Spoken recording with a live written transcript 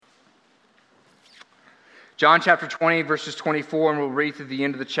John chapter 20, verses 24, and we'll read through the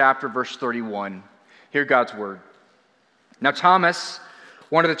end of the chapter, verse 31. Hear God's word. Now Thomas,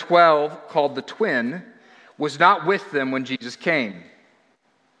 one of the 12, called the twin, was not with them when Jesus came.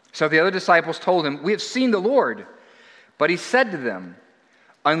 So the other disciples told him, "We have seen the Lord." But he said to them,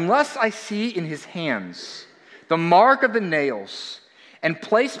 "Unless I see in his hands the mark of the nails, and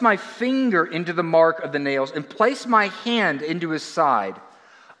place my finger into the mark of the nails, and place my hand into his side,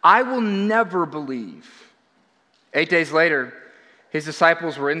 I will never believe." 8 days later, his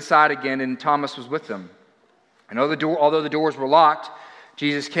disciples were inside again, and Thomas was with them. And although the doors were locked,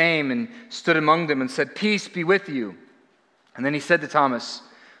 Jesus came and stood among them and said, "Peace be with you." And then he said to Thomas,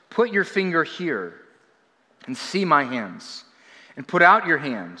 "Put your finger here and see my hands, and put out your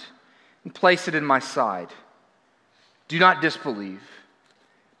hand and place it in my side. Do not disbelieve,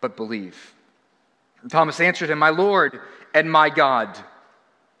 but believe." And Thomas answered him, "My Lord and my God."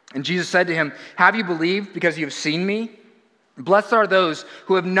 And Jesus said to him, "Have you believed because you have seen me? Blessed are those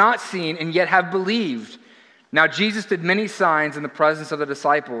who have not seen and yet have believed." Now Jesus did many signs in the presence of the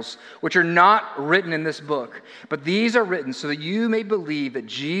disciples, which are not written in this book, but these are written so that you may believe that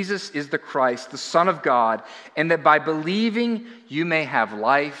Jesus is the Christ, the Son of God, and that by believing you may have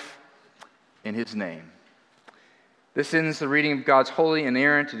life in his name. This ends the reading of God's holy,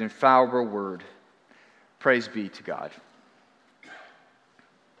 inerrant, and infallible word. Praise be to God.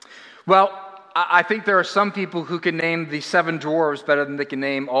 Well, I think there are some people who can name the 7 dwarves better than they can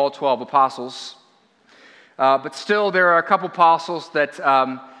name all 12 apostles. But still, there are a couple apostles that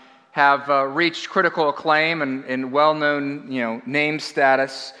have reached critical acclaim and well-known, name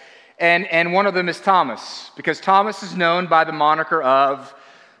status. And one of them is Thomas, because Thomas is known by the moniker of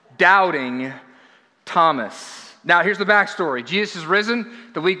Doubting Thomas. Now, here's the backstory. Jesus is risen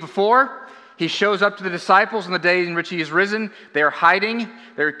the week before. He shows up to the disciples on the day in which he is risen. They're hiding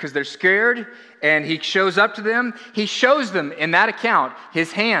because they're scared. And he shows up to them. He shows them, in that account,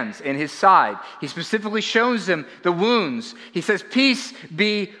 his hands and his side. He specifically shows them the wounds. He says, "Peace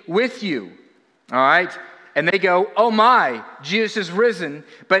be with you." All right? And they go, "Oh my, Jesus is risen."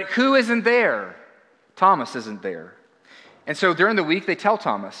 But who isn't there? Thomas isn't there. And so during the week, they tell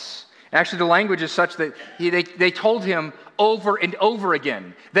Thomas. Actually, the language is such that they told him over and over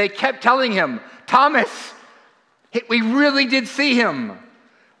again. They kept telling him, "Thomas, we really did see him."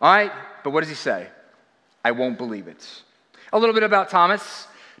 All right? But what does he say? "I won't believe it." A little bit about Thomas.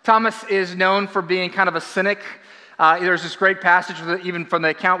 Thomas is known for being kind of a cynic. There's this great passage, even from the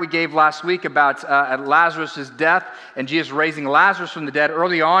account we gave last week about Lazarus' death and Jesus raising Lazarus from the dead.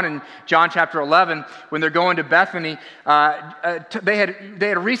 Early on in John chapter 11, when they're going to Bethany, they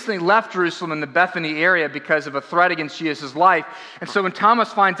had recently left Jerusalem in the Bethany area because of a threat against Jesus' life. And so when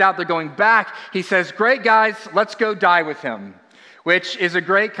Thomas finds out they're going back, he says, "Great guys, let's go die with him," which is a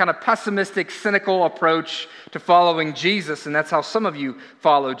great kind of pessimistic, cynical approach to following Jesus. And that's how some of you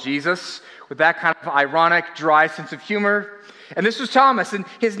follow Jesus, with that kind of ironic, dry sense of humor. And this was Thomas, and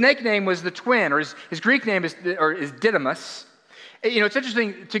his nickname was the twin, or his Greek name is Didymus. It's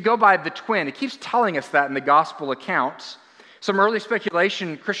interesting to go by the twin. It keeps telling us that in the gospel accounts. Some early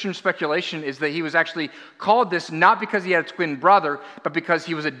speculation, Christian speculation, is that he was actually called this not because he had a twin brother, but because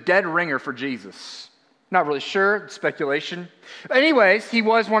he was a dead ringer for Jesus. Not really sure, it's speculation. But anyways, he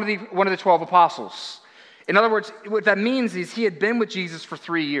was one of the 12 apostles. In other words, what that means is he had been with Jesus for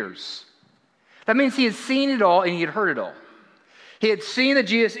 3 years. That means he had seen it all and he had heard it all. He had seen that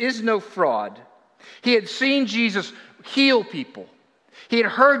Jesus is no fraud. He had seen Jesus heal people. He had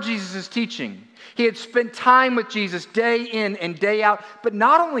heard Jesus' teaching. He had spent time with Jesus day in and day out. But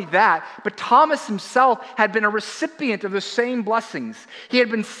not only that, but Thomas himself had been a recipient of the same blessings. He had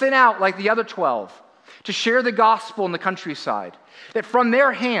been sent out like the other 12 to share the gospel in the countryside. That from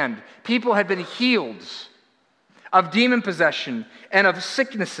their hand, people had been healed of demon possession and of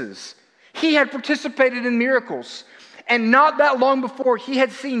sicknesses. He had participated in miracles. And not that long before, he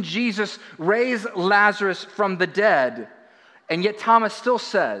had seen Jesus raise Lazarus from the dead. And yet Thomas still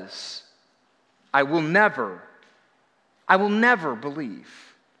says, I will never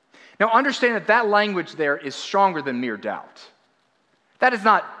believe. Now understand that language there is stronger than mere doubt. That is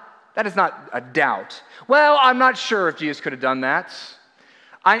not a doubt. Well, I'm not sure if Jesus could have done that.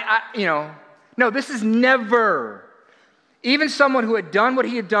 No, this is never. Even someone who had done what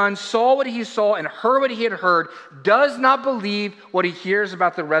he had done, saw what he saw, and heard what he had heard, does not believe what he hears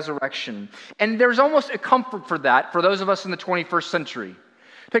about the resurrection. And there's almost a comfort for that, for those of us in the 21st century,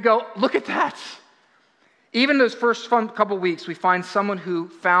 to go, look at that. Even those first couple weeks, we find someone who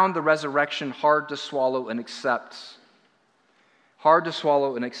found the resurrection hard to swallow and accept. Hard to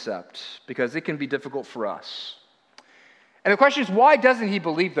swallow and accept, because it can be difficult for us. And the question is, why doesn't he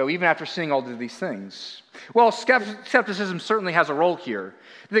believe, though, even after seeing all of these things? Well, skepticism certainly has a role here.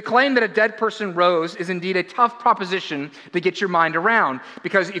 The claim that a dead person rose is indeed a tough proposition to get your mind around,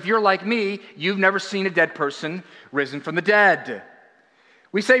 because if you're like me, you've never seen a dead person risen from the dead.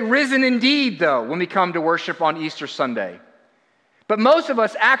 We say risen indeed, though, when we come to worship on Easter Sunday. But most of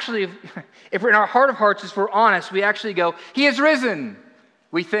us actually, if we're in our heart of hearts, if we're honest, we actually go, he is risen,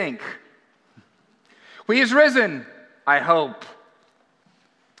 we think. He is risen, I hope.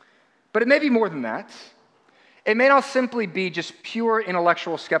 But it may be more than that. It may not simply be just pure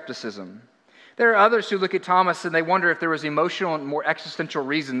intellectual skepticism. There are others who look at Thomas and they wonder if there was emotional and more existential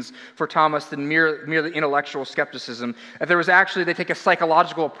reasons for Thomas than merely intellectual skepticism. If there was actually, they take a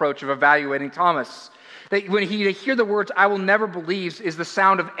psychological approach of evaluating Thomas. When they hear the words, I will never believe, is the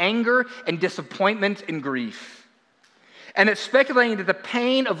sound of anger and disappointment and grief. And it's speculating that the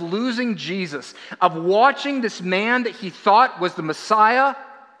pain of losing Jesus, of watching this man that he thought was the Messiah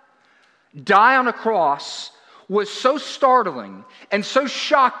die on a cross, was so startling and so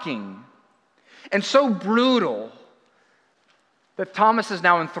shocking and so brutal that Thomas has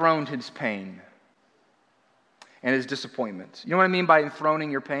now enthroned his pain and his disappointment. You know what I mean by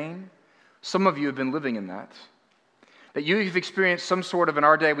enthroning your pain? Some of you have been living in that. That you've experienced some sort of, in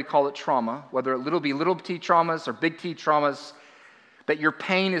our day we call it trauma, whether it be little t traumas or big T traumas, that your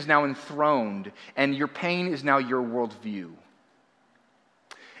pain is now enthroned and your pain is now your worldview.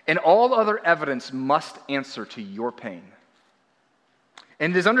 And all other evidence must answer to your pain.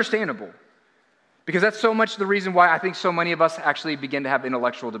 And it is understandable, because that's so much the reason why I think so many of us actually begin to have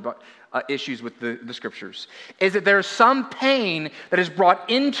intellectual issues with the Scriptures, is that there's some pain that is brought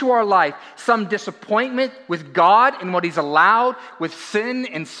into our life, some disappointment with God and what He's allowed, with sin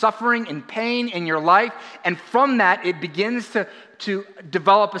and suffering and pain in your life, and from that it begins to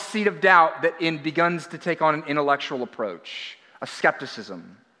develop a seed of doubt that begins to take on an intellectual approach, a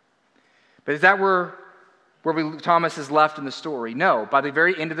skepticism. But is that where Thomas is left in the story? No. By the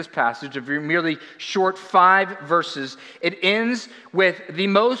very end of this passage, of merely short 5 verses, it ends with the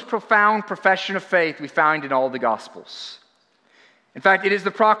most profound profession of faith we find in all the Gospels. In fact, it is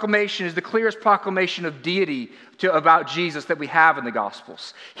the clearest proclamation of deity about Jesus that we have in the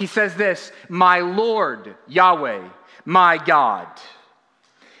Gospels. He says this, my Lord, Yahweh, my God.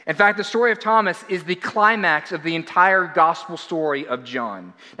 In fact, the story of Thomas is the climax of the entire gospel story of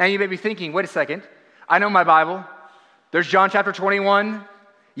John. Now you may be thinking, wait a second, I know my Bible. There's John chapter 21.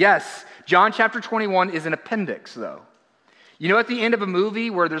 Yes, John chapter 21 is an appendix, though. You know, at the end of a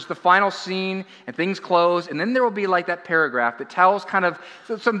movie where there's the final scene and things close, and then there will be like that paragraph that tells kind of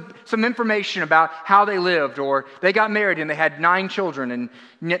some information about how they lived, or they got married and they had 9 children and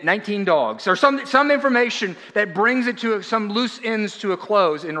 19 dogs, or some information that brings it to some loose ends to a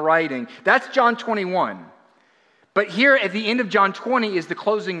close in writing. That's John 21. But here at the end of John 20 is the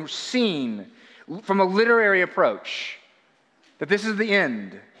closing scene from a literary approach, that this is the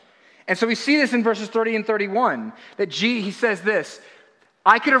end. And so we see this in verses 30 and 31, that he says this,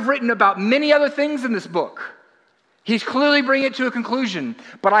 I could have written about many other things in this book. He's clearly bringing it to a conclusion,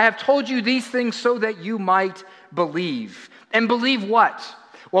 but I have told you these things so that you might believe. And believe what?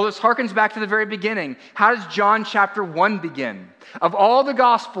 Well, this harkens back to the very beginning. How does John chapter 1 begin? Of all the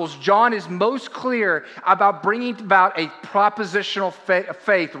Gospels, John is most clear about bringing about a propositional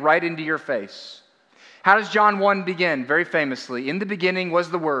faith right into your face. How does John 1 begin? Very famously, in the beginning was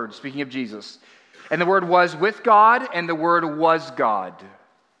the Word, speaking of Jesus. And the Word was with God, and the Word was God.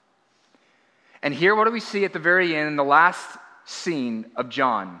 And here, what do we see at the very end, in the last scene of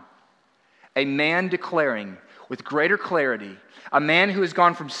John? A man declaring with greater clarity, a man who has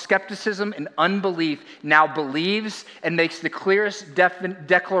gone from skepticism and unbelief now believes and makes the clearest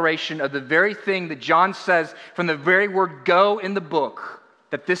declaration of the very thing that John says from the very word go in the book,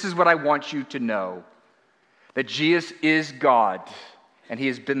 that this is what I want you to know. That Jesus is God, and He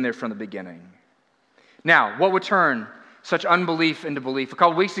has been there from the beginning. Now, what would turn such unbelief into belief? A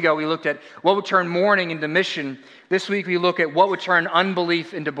couple weeks ago, we looked at what would turn mourning into mission. This week, we look at what would turn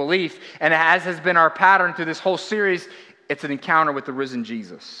unbelief into belief. And as has been our pattern through this whole series, it's an encounter with the risen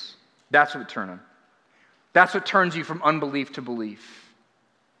Jesus. That's what would turn him. That's what turns you from unbelief to belief.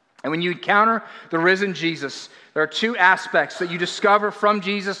 And when you encounter the risen Jesus, there are 2 aspects that you discover from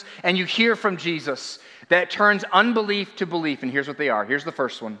Jesus and you hear from Jesus that turns unbelief to belief. And here's what they are. Here's the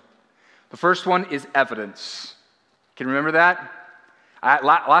first one. The first one is evidence. Can you remember that?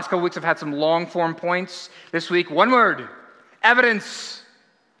 Last couple weeks I've had some long form points. This week, one word. Evidence.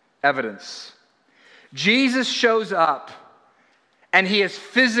 Evidence. Jesus shows up and He is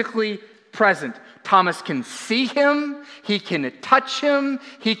physically present. Thomas can see Him, he can touch Him,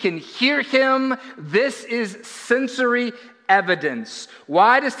 he can hear Him. This is sensory evidence.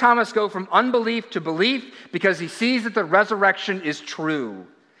 Why does Thomas go from unbelief to belief? Because he sees that the resurrection is true.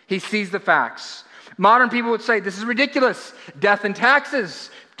 He sees the facts. Modern people would say, this is ridiculous. Death and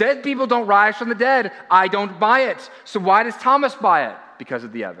taxes. Dead people don't rise from the dead. I don't buy it. So why does Thomas buy it? Because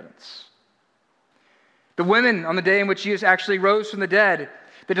of the evidence. The women on the day in which Jesus actually rose from the dead,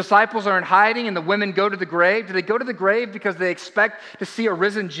 the disciples are in hiding and the women go to the grave. Do they go to the grave because they expect to see a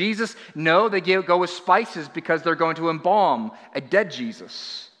risen Jesus? No, they go with spices because they're going to embalm a dead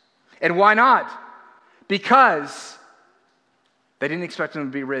Jesus. And why not? Because they didn't expect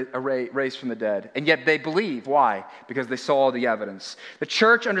him to be raised from the dead. And yet they believe. Why? Because they saw the evidence. The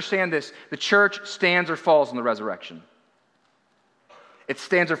church, understand this, the church stands or falls on the resurrection. It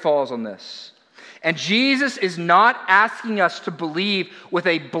stands or falls on this. And Jesus is not asking us to believe with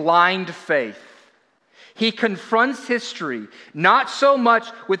a blind faith. He confronts history, not so much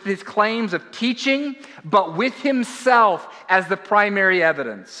with his claims of teaching, but with himself as the primary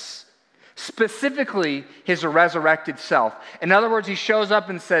evidence. Specifically, his resurrected self. In other words, he shows up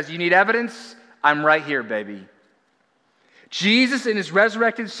and says, you need evidence? I'm right here, baby. Jesus in his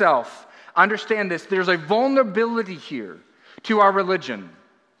resurrected self, understand this, there's a vulnerability here to our religion,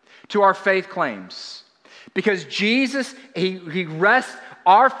 to our faith claims. Because Jesus, he rests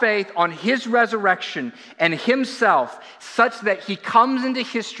our faith on his resurrection and himself such that he comes into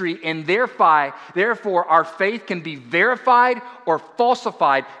history and therefore our faith can be verified or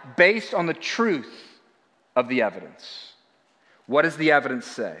falsified based on the truth of the evidence. What does the evidence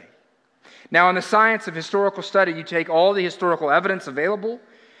say? Now, in the science of historical study, you take all the historical evidence available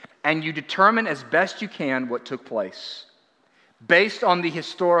and you determine as best you can what took place based on the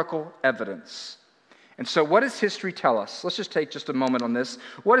historical evidence. And so what does history tell us? Let's just take just a moment on this.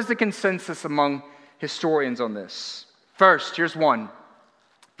 What is the consensus among historians on this? First, here's one.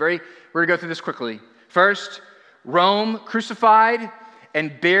 We're going to go through this quickly. First, Rome crucified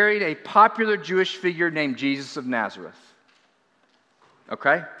and buried a popular Jewish figure named Jesus of Nazareth.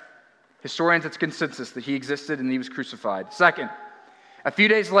 Okay? Historians, it's consensus that he existed and he was crucified. Second, a few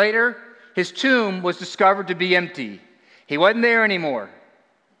days later, his tomb was discovered to be empty. He wasn't there anymore.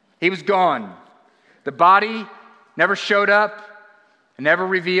 He was gone. The body never showed up, never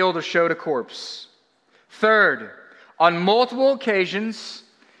revealed or showed a corpse. Third, on multiple occasions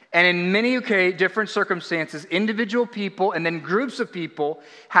and in many different circumstances, individual people and then groups of people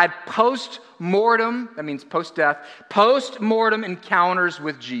had post-mortem, that means post-death, post-mortem encounters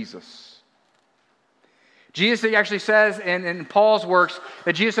with Jesus. Jesus actually says in Paul's works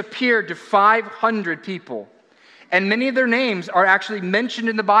that Jesus appeared to 500 people. And many of their names are actually mentioned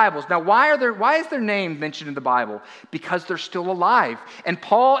in the Bibles. Now, why is their name mentioned in the Bible? Because they're still alive. And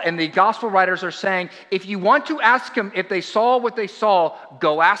Paul and the gospel writers are saying, if you want to ask them if they saw what they saw,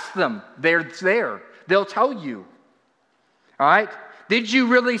 go ask them. They're there. They'll tell you. All right? Did you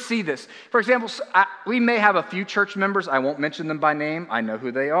really see this? For example, we may have a few church members. I won't mention them by name. I know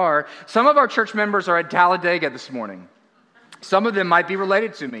who they are. Some of our church members are at Talladega this morning. Some of them might be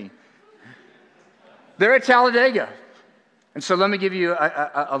related to me. They're at Talladega. And so let me give you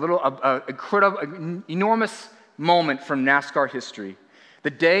a incredible, enormous moment from NASCAR history.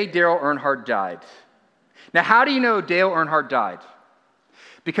 The day Dale Earnhardt died. Now, how do you know Dale Earnhardt died?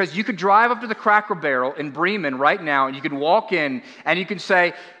 Because you could drive up to the Cracker Barrel in Bremen right now, and you could walk in, and you can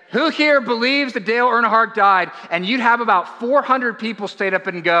say, who here believes that Dale Earnhardt died? And you'd have about 400 people stand up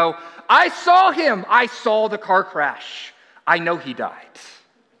and go, I saw him. I saw the car crash. I know he died.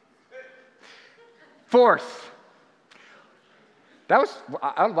 Fourth,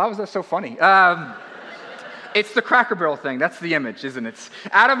 why was that so funny? It's the Cracker Barrel thing. That's the image, isn't it?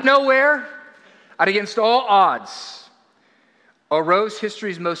 Out of nowhere, and against all odds, arose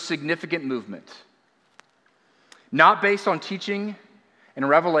history's most significant movement. Not based on teaching and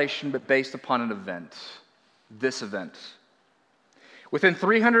revelation, but based upon an event. This event. Within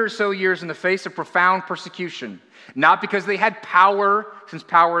 300 or so years, in the face of profound persecution, not because they had power, since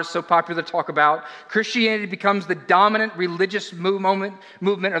power is so popular to talk about, Christianity becomes the dominant religious movement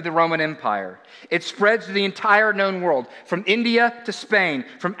of the Roman Empire. It spreads to the entire known world, from India to Spain,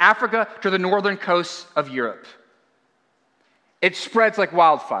 from Africa to the northern coasts of Europe. It spreads like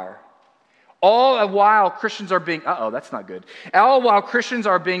wildfire. All while Christians are being, that's not good. All while Christians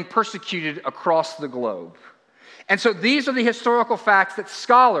are being persecuted across the globe. And so these are the historical facts that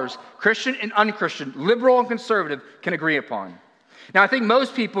scholars, Christian and unchristian, liberal and conservative, can agree upon. Now, I think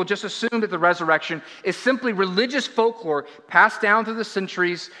most people just assume that the resurrection is simply religious folklore passed down through the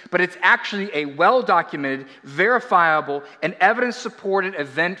centuries, but it's actually a well-documented, verifiable, and evidence-supported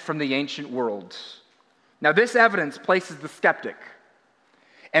event from the ancient world. Now, this evidence places the skeptic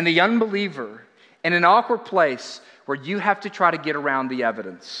and the unbeliever in an awkward place where where you have to try to get around the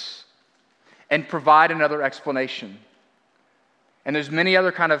evidence and provide another explanation. And there's many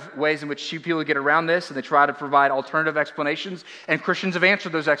other kind of ways in which people get around this, and they try to provide alternative explanations, and Christians have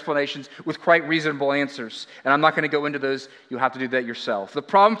answered those explanations with quite reasonable answers. And I'm not going to go into those. You'll have to do that yourself. The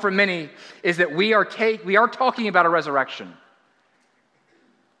problem for many is that we are talking about a resurrection.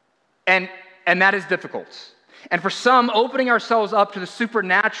 And that is difficult. And for some, opening ourselves up to the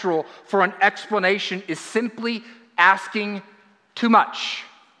supernatural for an explanation is simply asking too much.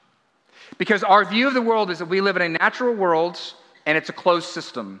 Because our view of the world is that we live in a natural world, and it's a closed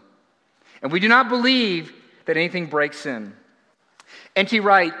system. And we do not believe that anything breaks in. N.T.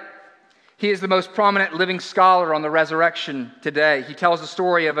 Wright, he is the most prominent living scholar on the resurrection today. He tells the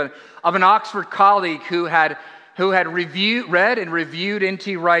story of an Oxford colleague who had read and reviewed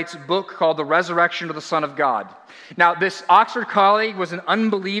N.T. Wright's book called The Resurrection of the Son of God. Now, this Oxford colleague was an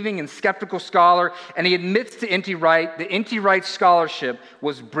unbelieving and skeptical scholar, and he admits to N.T. Wright that N.T. Wright's scholarship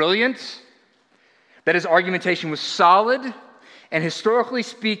was brilliant, that his argumentation was solid, and historically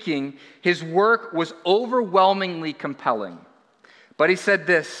speaking, his work was overwhelmingly compelling. But he said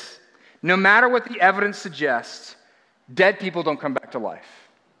this: no matter what the evidence suggests, dead people don't come back to life.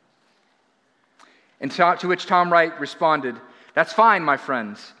 And to which Tom Wright responded, "That's fine, my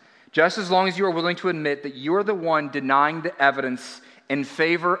friends, just as long as you are willing to admit that you are the one denying the evidence in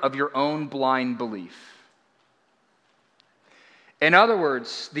favor of your own blind belief." In other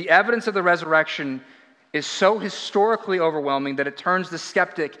words, the evidence of the resurrection is so historically overwhelming that it turns the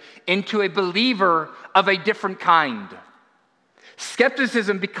skeptic into a believer of a different kind.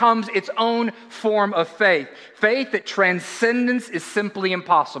 Skepticism becomes its own form of faith. Faith that transcendence is simply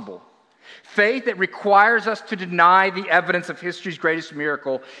impossible. Faith that requires us to deny the evidence of history's greatest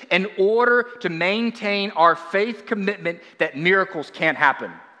miracle in order to maintain our faith commitment that miracles can't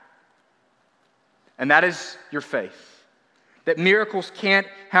happen. And that is your faith. That miracles can't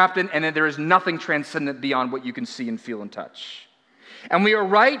happen, and that there is nothing transcendent beyond what you can see and feel and touch. And we are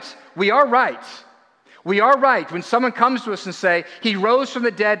right. We are right when someone comes to us and say, he rose from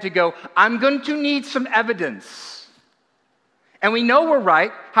the dead, to go, I'm going to need some evidence. And we know we're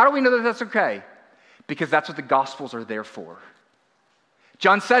right. How do we know that that's okay? Because that's what the Gospels are there for.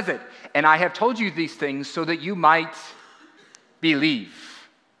 John says it, and I have told you these things so that you might believe.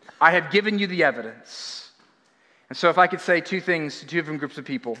 I have given you the evidence. And so if I could say two things to two different groups of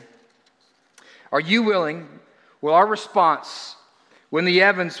people. Are you willing, will our response, when the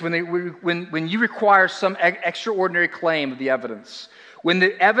evidence, when you require some extraordinary claim of the evidence, when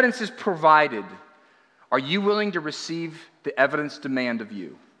the evidence is provided, are you willing to receive the evidence demand of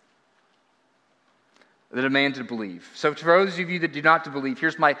you? The demand to believe. So for those of you that do not to believe,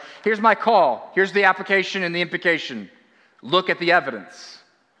 here's my call. Here's the application and the implication. Look at the evidence.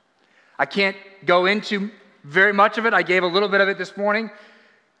 I can't go into very much of it. I gave a little bit of it this morning.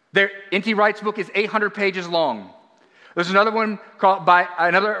 N.T. Wright's book is 800 pages long. There's another one by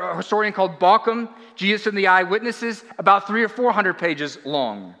another historian called Bauckham, Jesus and the Eyewitnesses, about 300 or 400 pages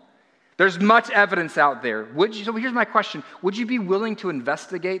long. There's much evidence out there. So here's my question. Would you be willing to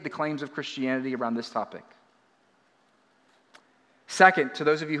investigate the claims of Christianity around this topic? Second, to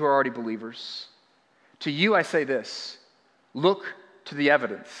those of you who are already believers, to you I say this: look to the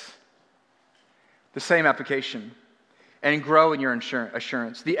evidence. The same application, and grow in your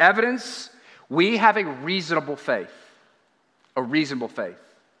assurance. The evidence, we have a reasonable faith. A reasonable faith.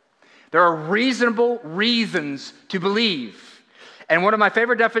 There are reasonable reasons to believe. And one of my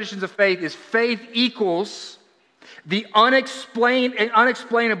favorite definitions of faith is faith equals the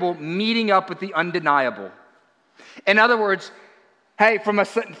unexplainable meeting up with the undeniable. In other words, hey, from a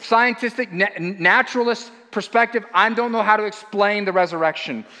scientific, naturalist perspective, I don't know how to explain the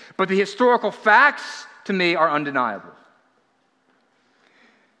resurrection, but the historical facts to me are undeniable.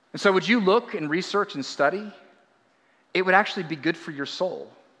 And so would you look and research and study? It would actually be good for your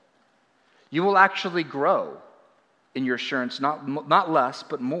soul. You will actually grow in your assurance, not less,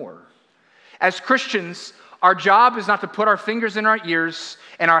 but more. As Christians, our job is not to put our fingers in our ears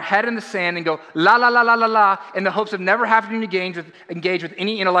and our head in the sand and go la la la la la la in the hopes of never having to engage with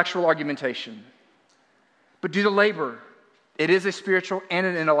any intellectual argumentation. But do the labor. It is a spiritual and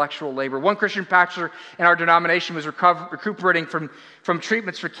an intellectual labor. One Christian pastor in our denomination was recuperating from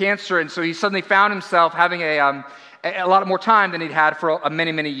treatments for cancer, and so he suddenly found himself having a lot more time than he'd had for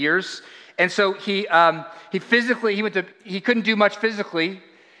many, many years. And so he couldn't do much physically,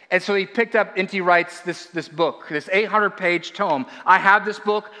 and so he picked up N.T. Wright's this book, this 800-page tome. I have this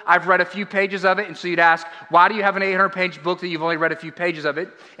book. I've read a few pages of it. And so you'd ask, why do you have an 800-page book that you've only read a few pages of it?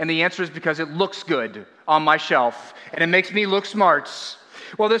 And the answer is because it looks good on my shelf, and it makes me look smart.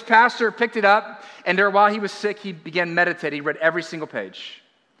 Well, this pastor picked it up, and while he was sick, he began meditating. He read every single page,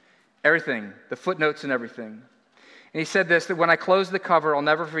 everything, the footnotes and everything. And he said this, that when I closed the cover, I'll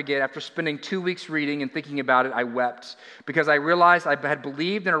never forget, after spending 2 weeks reading and thinking about it, I wept because I realized I had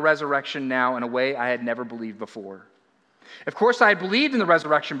believed in a resurrection now in a way I had never believed before. Of course, I had believed in the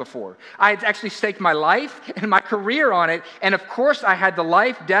resurrection before. I had actually staked my life and my career on it. And of course, I had the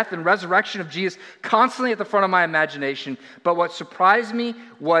life, death, and resurrection of Jesus constantly at the front of my imagination. But what surprised me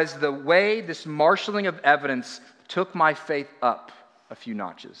was the way this marshaling of evidence took my faith up a few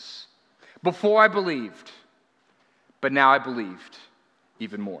notches. Before I believed, but now I believed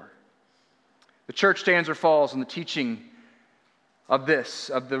even more. The church stands or falls on the teaching of this,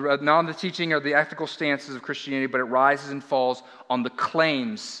 not on the teaching or the ethical stances of Christianity, but it rises and falls on the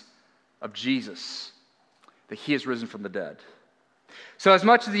claims of Jesus, that he has risen from the dead. So as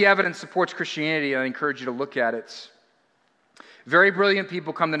much as the evidence supports Christianity, I encourage you to look at it. Very brilliant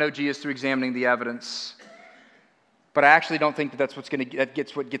people come to know Jesus through examining the evidence, but I actually don't think that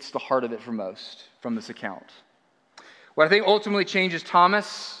gets what gets the heart of it for most from this account. What I think ultimately changes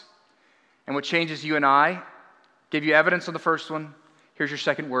Thomas and what changes you and I, gave you evidence on the first one. Here's your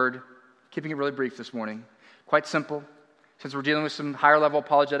second word, keeping it really brief this morning. Quite simple, since we're dealing with some higher level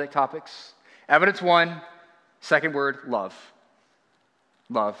apologetic topics. Evidence one, second word, love.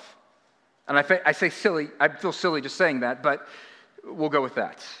 Love. And I say silly, I feel silly just saying that, but we'll go with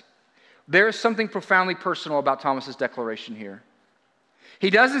that. There is something profoundly personal about Thomas's declaration here. He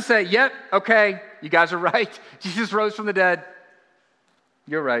doesn't say, yep, okay, you guys are right. Jesus rose from the dead.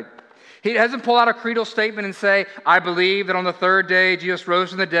 You're right. He doesn't pull out a creedal statement and say, I believe that on the third day Jesus rose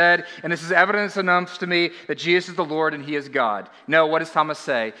from the dead, and this is evidence enough to me that Jesus is the Lord and he is God. No, what does Thomas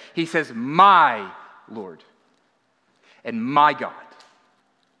say? He says, my Lord and my God.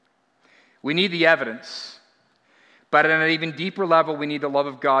 We need the evidence, but at an even deeper level, we need the love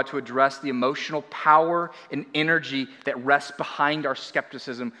of God to address the emotional power and energy that rests behind our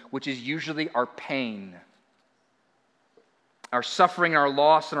skepticism, which is usually our pain. Our suffering, our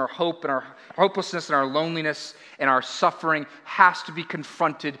loss, and our hope, and our hopelessness, and our loneliness, and our suffering has to be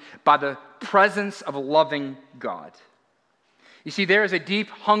confronted by the presence of a loving God. You see, there is a deep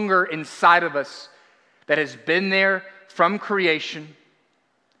hunger inside of us that has been there from creation,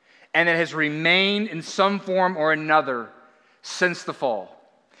 and it has remained in some form or another since the fall.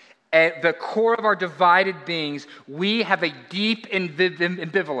 At the core of our divided beings, we have a deep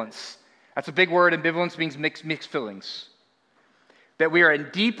ambivalence. That's a big word. Ambivalence means mixed feelings. That we are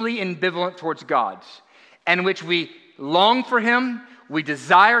deeply ambivalent towards God, in which we long for him, we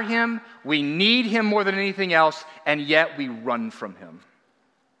desire him, we need him more than anything else, and yet we run from him.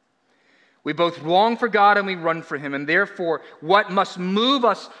 We both long for God and we run for him, and therefore what must move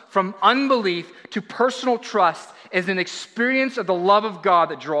us from unbelief to personal trust is an experience of the love of God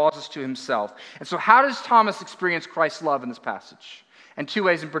that draws us to himself. And so how does Thomas experience Christ's love in this passage? In two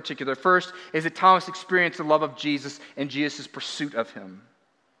ways in particular. First is that Thomas experienced the love of Jesus and Jesus' pursuit of him.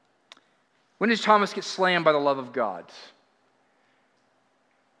 When does Thomas get slammed by the love of God?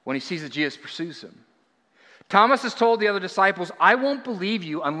 When he sees that Jesus pursues him. Thomas has told the other disciples, I won't believe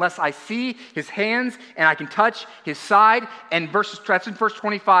you unless I see his hands and I can touch his side. And that's in verse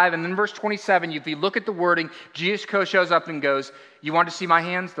 25. And then verse 27, if you look at the wording, Jesus shows up and goes, you want to see my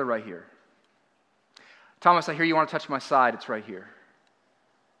hands? They're right here. Thomas, I hear you want to touch my side. It's right here.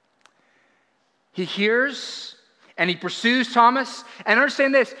 He hears and he pursues Thomas. And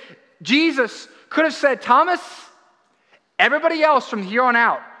understand this, Jesus could have said, Thomas, everybody else from here on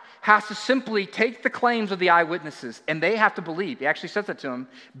out has to simply take the claims of the eyewitnesses, and they have to believe. He actually says that to him.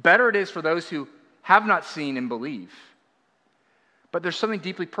 Better it is for those who have not seen and believe. But there's something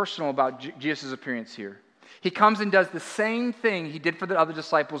deeply personal about Jesus' appearance here. He comes and does the same thing he did for the other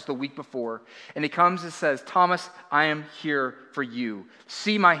disciples the week before. And he comes and says, Thomas, I am here for you.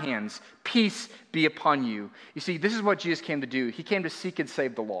 See my hands. Peace be upon you. You see, this is what Jesus came to do. He came to seek and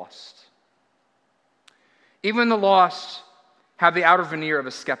save the lost. Even the lost have the outer veneer of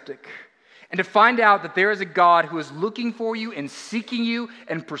a skeptic. And to find out that there is a God who is looking for you and seeking you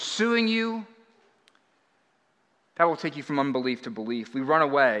and pursuing you, that will take you from unbelief to belief. We run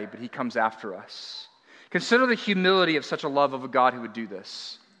away, but he comes after us. Consider the humility of such a love of a God who would do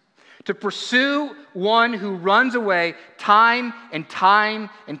this. To pursue one who runs away time and time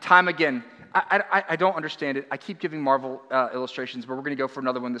and time again. I don't understand it. I keep giving Marvel illustrations, but we're going to go for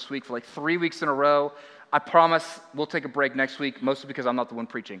another one this week for like 3 weeks in a row. I promise we'll take a break next week, mostly because I'm not the one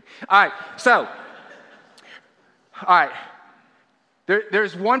preaching. All right.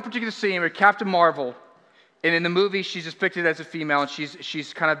 There's one particular scene where Captain Marvel And in the movie, she's depicted as a female, and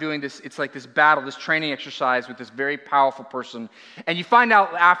she's kind of doing this, it's like this battle, this training exercise with this very powerful person. And you find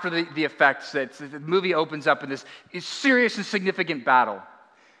out after the effects that the movie opens up in this serious and significant battle.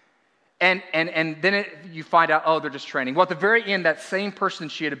 And then you find out, oh, they're just training. Well, at the very end, that same person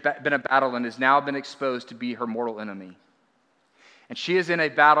she had been a battle in has now been exposed to be her mortal enemy. And she is in a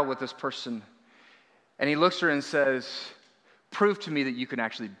battle with this person. And he looks at her and says, prove to me that you can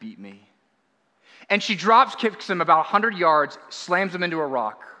actually beat me. And she kicks him about 100 yards, slams him into a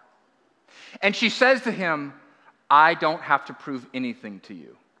rock. And she says to him, I don't have to prove anything to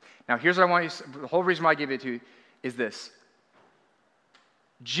you. Now, here's what I want you to say. The whole reason why I give it to you is this.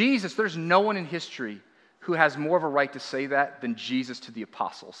 Jesus, there's no one in history who has more of a right to say that than Jesus to the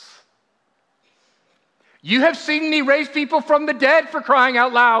apostles. You have seen me raise people from the dead, for crying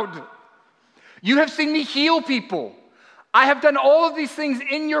out loud. You have seen me heal people. I have done all of these things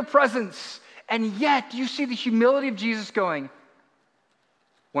in your presence. And yet, you see the humility of Jesus going,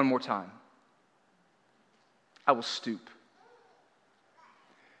 one more time. I will stoop.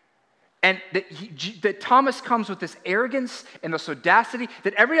 And that Thomas comes with this arrogance and this audacity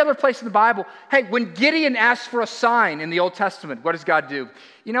that every other place in the Bible, hey, when Gideon asks for a sign in the Old Testament, what does God do?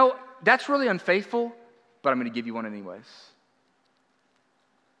 You know, that's really unfaithful, but I'm going to give you one anyways.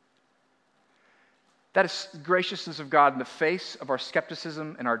 That is the graciousness of God in the face of our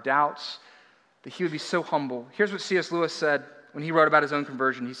skepticism and our doubts, that he would be so humble. Here's what C.S. Lewis said when he wrote about his own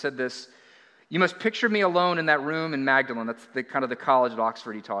conversion. He said this, you must picture me alone in that room in Magdalen. That's the college at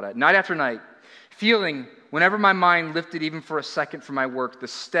Oxford he taught at. Night after night, feeling, whenever my mind lifted even for a second from my work, the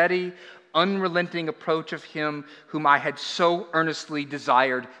steady, unrelenting approach of him whom I had so earnestly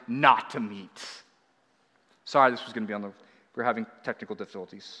desired not to meet. Sorry, this was going to be we're having technical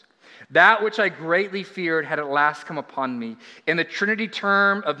difficulties. That which I greatly feared had at last come upon me. In the Trinity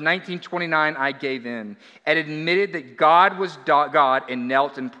term of 1929, I gave in and admitted that God was God and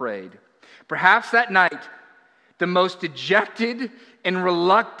knelt and prayed. Perhaps that night, the most dejected and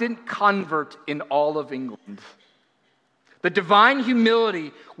reluctant convert in all of England. The divine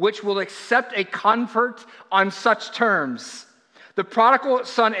humility which will accept a convert on such terms. The prodigal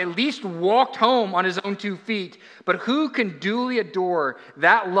son at least walked home on his own 2 feet, but who can duly adore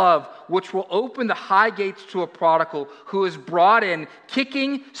that love which will open the high gates to a prodigal who is brought in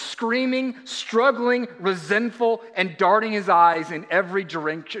kicking, screaming, struggling, resentful, and darting his eyes in every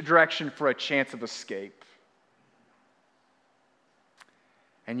direction for a chance of escape?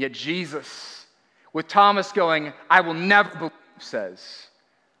 And yet Jesus, with Thomas going, I will never believe, says,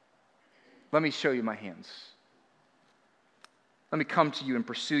 let me show you my hands. Let me come to you and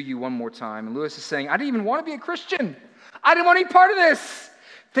pursue you one more time. And Lewis is saying, I didn't even want to be a Christian. I didn't want to be part of this.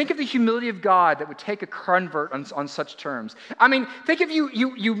 Think of the humility of God that would take a convert on such terms. I mean, think if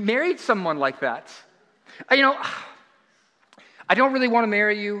you married someone like that. You know, I don't really want to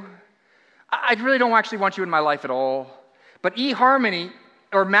marry you. I really don't actually want you in my life at all. But eHarmony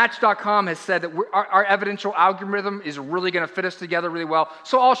or Match.com has said that our evidential algorithm is really going to fit us together really well,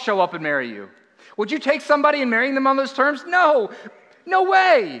 so I'll show up and marry you. Would you take somebody and marrying them on those terms? No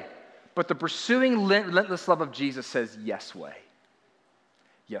way. But the pursuing relentless love of Jesus says yes way.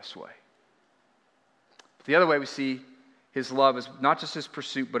 Yes way. The other way we see his love is not just his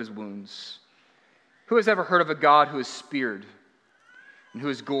pursuit, but his wounds. Who has ever heard of a God who is speared and who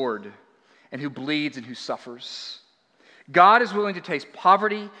is gored and who bleeds and who suffers? God is willing to taste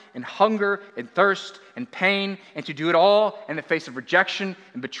poverty and hunger and thirst and pain and to do it all in the face of rejection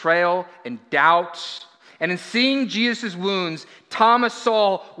and betrayal and doubt. And in seeing Jesus' wounds, Thomas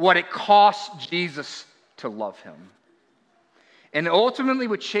saw what it cost Jesus to love him. And ultimately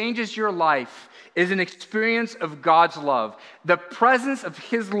what changes your life is an experience of God's love, the presence of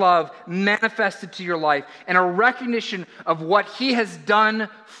his love manifested to your life, and a recognition of what he has done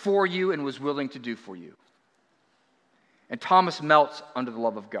for you and was willing to do for you. And Thomas melts under the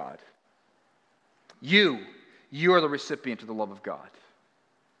love of God. You are the recipient of the love of God.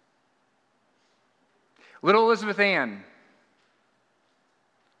 Little Elizabeth Ann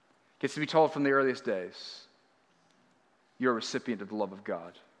gets to be told from the earliest days, you're a recipient of the love of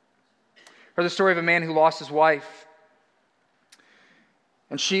God. Heard the story of a man who lost his wife.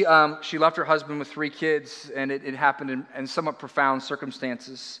 And she left her husband with 3 kids, and it happened in somewhat profound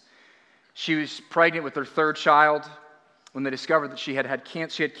circumstances. She was pregnant with her 3rd child when they discovered that she had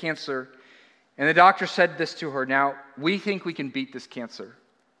cancer. And the doctor said this to her, now, we think we can beat this cancer.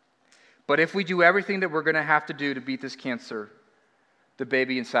 But if we do everything that we're going to have to do to beat this cancer, the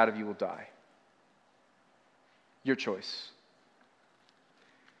baby inside of you will die. Your choice.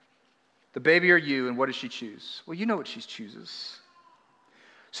 The baby or you, and what does she choose? Well, you know what she chooses.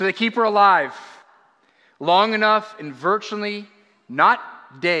 So they keep her alive. long enough and virtually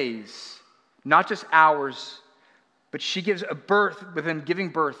not days, not just hours, but she gives a birth. Within giving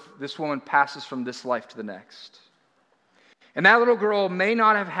birth, this woman passes from this life to the next. And that little girl may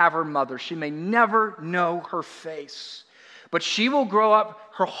not have her mother. She may never know her face. But she will grow up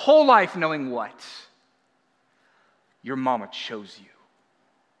her whole life knowing what? Your mama chose you.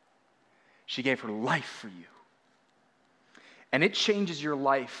 She gave her life for you. And it changes your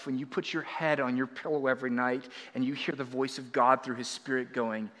life when you put your head on your pillow every night and you hear the voice of God through His Spirit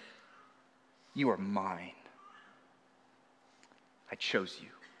going, you are mine. I chose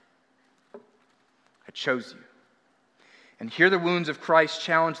you. I chose you. And here the wounds of Christ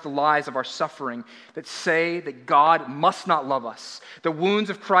challenge the lies of our suffering that say that God must not love us. The wounds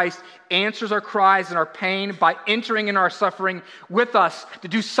of Christ answers our cries and our pain by entering in our suffering with us to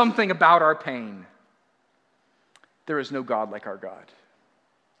do something about our pain. There is no God like our God.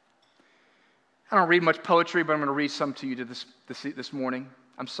 I don't read much poetry, but I'm going to read some to you this morning.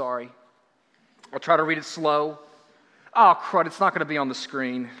 I'm sorry. I'll try to read it slow. Oh, crud, it's not going to be on the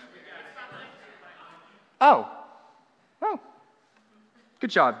screen. Oh, good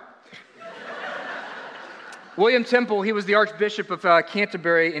job. William Temple, he was the Archbishop of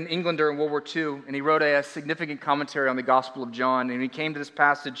Canterbury in England during World War II, and he wrote a significant commentary on the Gospel of John, and he came to this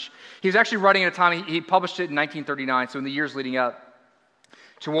passage. He was actually writing at a time, he published it in 1939, so in the years leading up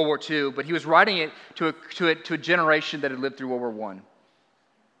to World War II, but he was writing it to a generation that had lived through World War I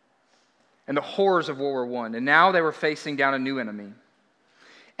and the horrors of World War I, and now they were facing down a new enemy.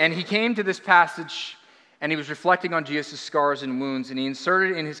 And he came to this passage, and he was reflecting on Jesus' scars and wounds, and he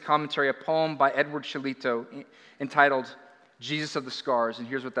inserted in his commentary a poem by Edward Shillito entitled, Jesus of the Scars, and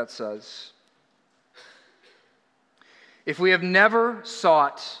here's what that says. If we have never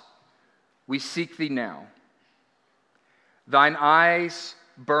sought, we seek thee now. Thine eyes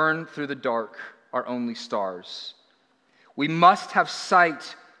burn through the dark, our only stars. We must have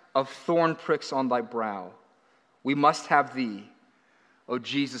sight of thorn pricks on thy brow. We must have thee, O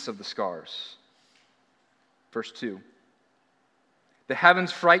Jesus of the Scars. Verse 2. The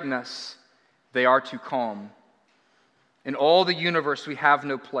heavens frighten us, they are too calm. In all the universe we have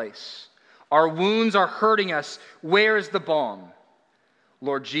no place. Our wounds are hurting us, where is the balm?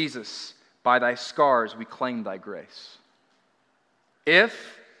 Lord Jesus, by thy scars we claim thy grace. If,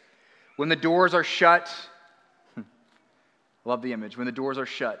 when the doors are shut, love the image, when the doors are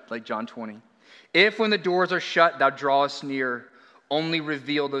shut, like John 20. If when the doors are shut, thou drawest near, only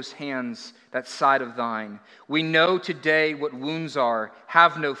reveal those hands, that side of thine. We know today what wounds are.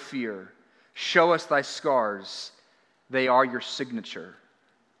 Have no fear. Show us thy scars. They are your signature.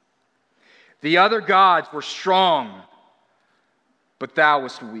 The other gods were strong, but thou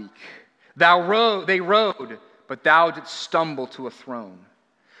wast weak. They rode, but thou didst stumble to a throne.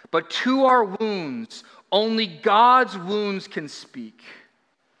 But to our wounds, only God's wounds can speak.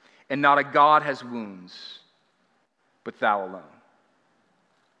 And not a God has wounds, but thou alone.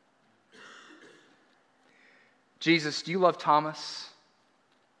 Jesus, do you love Thomas?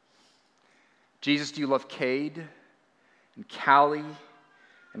 Jesus, do you love Cade and Callie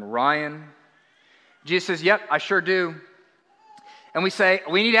and Ryan? Jesus says, yep, I sure do. And we say,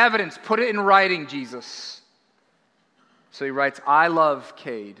 we need evidence. Put it in writing, Jesus. So he writes, I love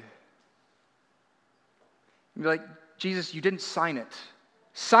Cade. And you're like, Jesus, you didn't sign it.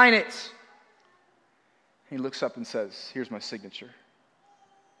 Sign it. And he looks up and says, here's my signature.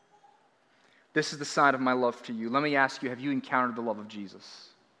 This is the sign of my love to you. Let me ask you, have you encountered the love of Jesus?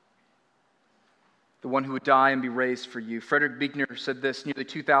 The one who would die and be raised for you. Frederick Buechner said this, nearly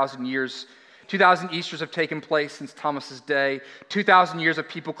 2,000 Easters have taken place since Thomas's day. 2,000 years of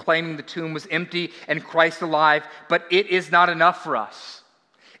people claiming the tomb was empty and Christ alive, but it is not enough for us.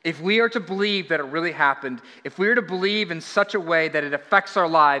 If we are to believe that it really happened, if we are to believe in such a way that it affects our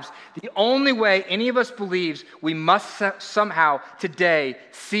lives, the only way any of us believes, we must somehow today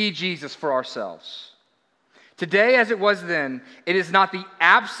see Jesus for ourselves. Today, as it was then, it is not the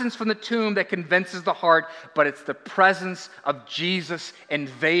absence from the tomb that convinces the heart, but it's the presence of Jesus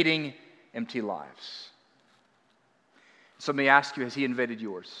invading empty lives. So let me ask you, has he invaded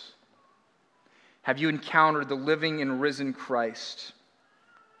yours? Have you encountered the living and risen Christ?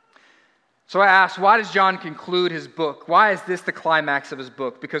 So I ask, why does John conclude his book? Why is this the climax of his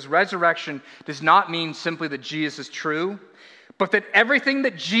book? Because resurrection does not mean simply that Jesus is true, but that everything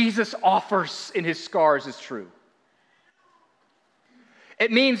that Jesus offers in his scars is true. It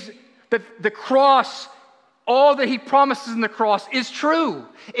means that the cross, all that he promises in the cross is true.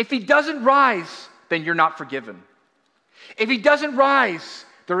 If he doesn't rise, then you're not forgiven. If he doesn't rise,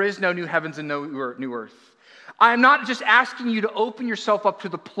 there is no new heavens and no new earth. I am not just asking you to open yourself up to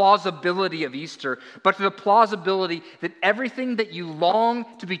the plausibility of Easter, but to the plausibility that everything that you long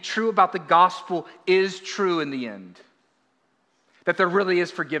to be true about the gospel is true in the end. That there really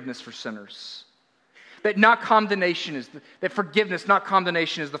is forgiveness for sinners. That forgiveness, not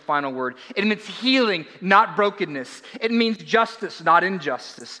condemnation, is the final word. It means healing, not brokenness. It means justice, not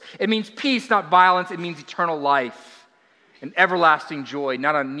injustice. It means peace, not violence. It means eternal life and everlasting joy,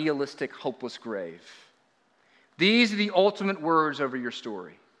 not a nihilistic, hopeless grave. These are the ultimate words over your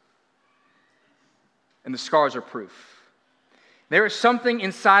story. And the scars are proof. There is something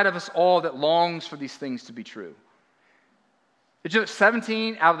inside of us all that longs for these things to be true. Did you know that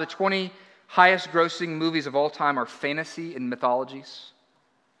 17 out of the 20 highest grossing movies of all time are fantasy and mythologies?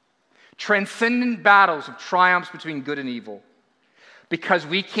 Transcendent battles of triumphs between good and evil. Because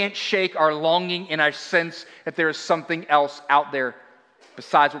we can't shake our longing and our sense that there is something else out there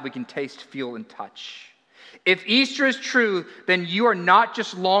besides what we can taste, feel, and touch. If Easter is true, then you are not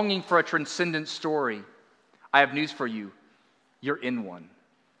just longing for a transcendent story. I have news for you. You're in one.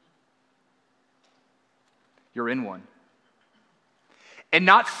 You're in one. And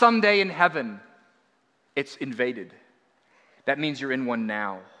not someday in heaven. It's invaded. That means you're in one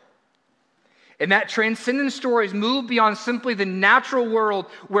now. And that transcendent story is moved beyond simply the natural world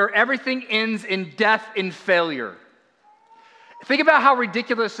where everything ends in death and failure. Think about how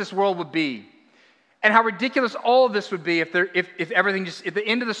ridiculous this world would be. And how ridiculous all of this would be if everything just, at the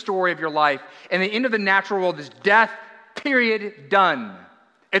end of the story of your life, and the end of the natural world is death, period, done.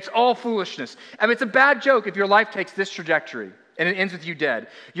 It's all foolishness. I mean, it's a bad joke if your life takes this trajectory and it ends with you dead.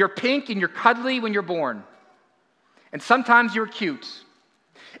 You're pink and you're cuddly when you're born. And sometimes you're cute.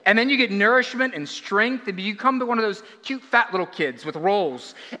 And then you get nourishment and strength, and you become one of those cute fat little kids with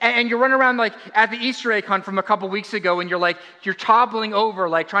rolls. And you run around like at the Easter egg hunt from a couple weeks ago, and you're toppling over,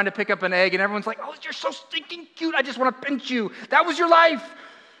 like trying to pick up an egg, and everyone's like, "Oh, you're so stinking cute, I just want to pinch you. That was your life."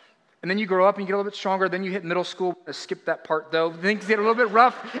 And then you grow up and you get a little bit stronger. Then you hit middle school. Skip that part though. Things get a little bit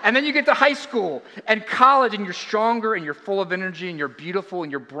rough. And then you get to high school and college, and you're stronger and you're full of energy and you're beautiful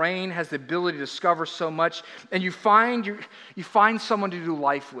and your brain has the ability to discover so much. And you find someone to do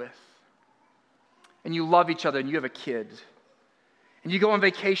life with. And you love each other and you have a kid. And you go on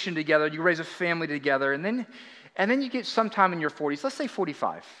vacation together. You raise a family together. And then you get sometime in your 40s. Let's say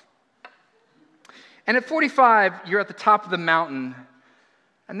 45. And at 45, you're at the top of the mountain.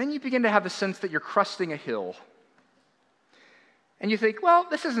 And then you begin to have the sense that you're cresting a hill. And you think, well,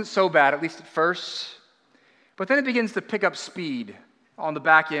 this isn't so bad, at least at first. But then it begins to pick up speed on the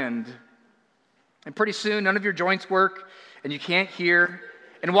back end. And pretty soon, none of your joints work, and you can't hear.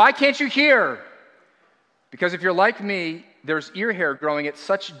 And why can't you hear? Because if you're like me, there's ear hair growing at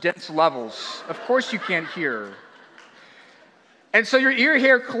such dense levels. Of course you can't hear. And so your ear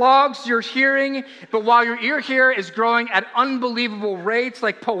hair clogs your hearing, but while your ear hair is growing at unbelievable rates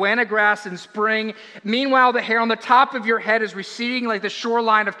like poana grass in spring, meanwhile the hair on the top of your head is receding like the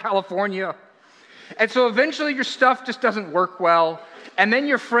shoreline of California. And so eventually your stuff just doesn't work well, and then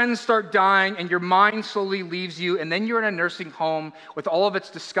your friends start dying, and your mind slowly leaves you, and then you're in a nursing home with all of its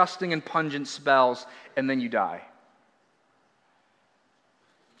disgusting and pungent smells, and then you die.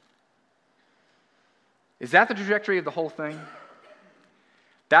 Is that the trajectory of the whole thing?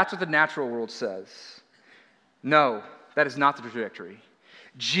 That's what the natural world says. No, that is not the trajectory.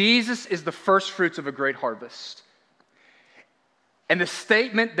 Jesus is the first fruits of a great harvest. And the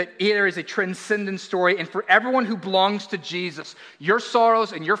statement that there is a transcendent story, and for everyone who belongs to Jesus, your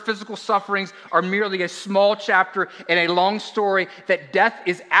sorrows and your physical sufferings are merely a small chapter in a long story, that death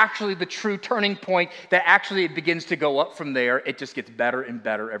is actually the true turning point, that actually it begins to go up from there. It just gets better and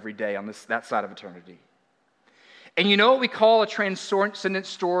better every day on that side of eternity. And you know what we call a transcendent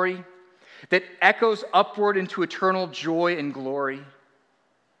story that echoes upward into eternal joy and glory? You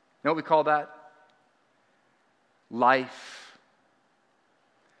know what we call that? Life.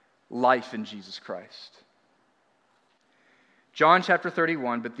 Life in Jesus Christ. John chapter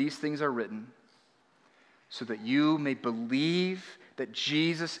 31, but these things are written so that you may believe that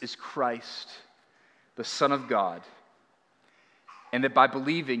Jesus is Christ, the Son of God, and that by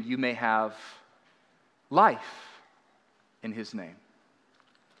believing you may have life in his name.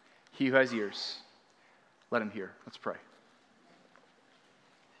 He who has ears, let him hear. Let's pray.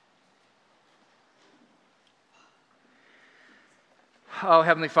 Oh,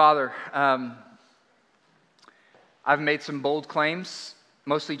 Heavenly Father, I've made some bold claims,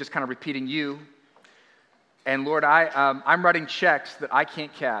 mostly just kind of repeating you. And Lord, I'm writing checks that I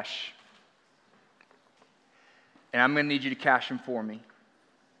can't cash. And I'm going to need you to cash them for me.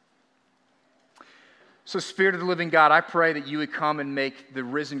 So, Spirit of the living God, I pray that you would come and make the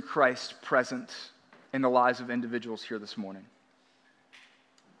risen Christ present in the lives of individuals here this morning.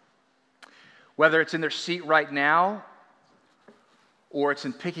 Whether it's in their seat right now, or it's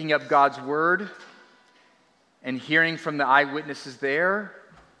in picking up God's word and hearing from the eyewitnesses there,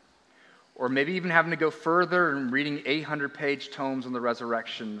 or maybe even having to go further and reading 800-page tomes on the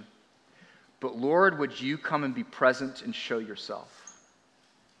resurrection. But Lord, would you come and be present and show yourself?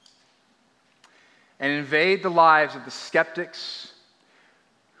 And invade the lives of the skeptics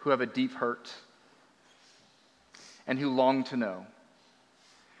who have a deep hurt and who long to know.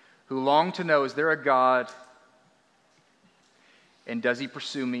 Who long to know, is there a God? And does he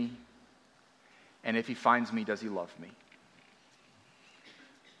pursue me? And if he finds me, does he love me?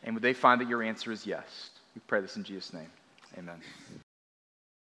 And would they find that your answer is yes? We pray this in Jesus' name. Amen.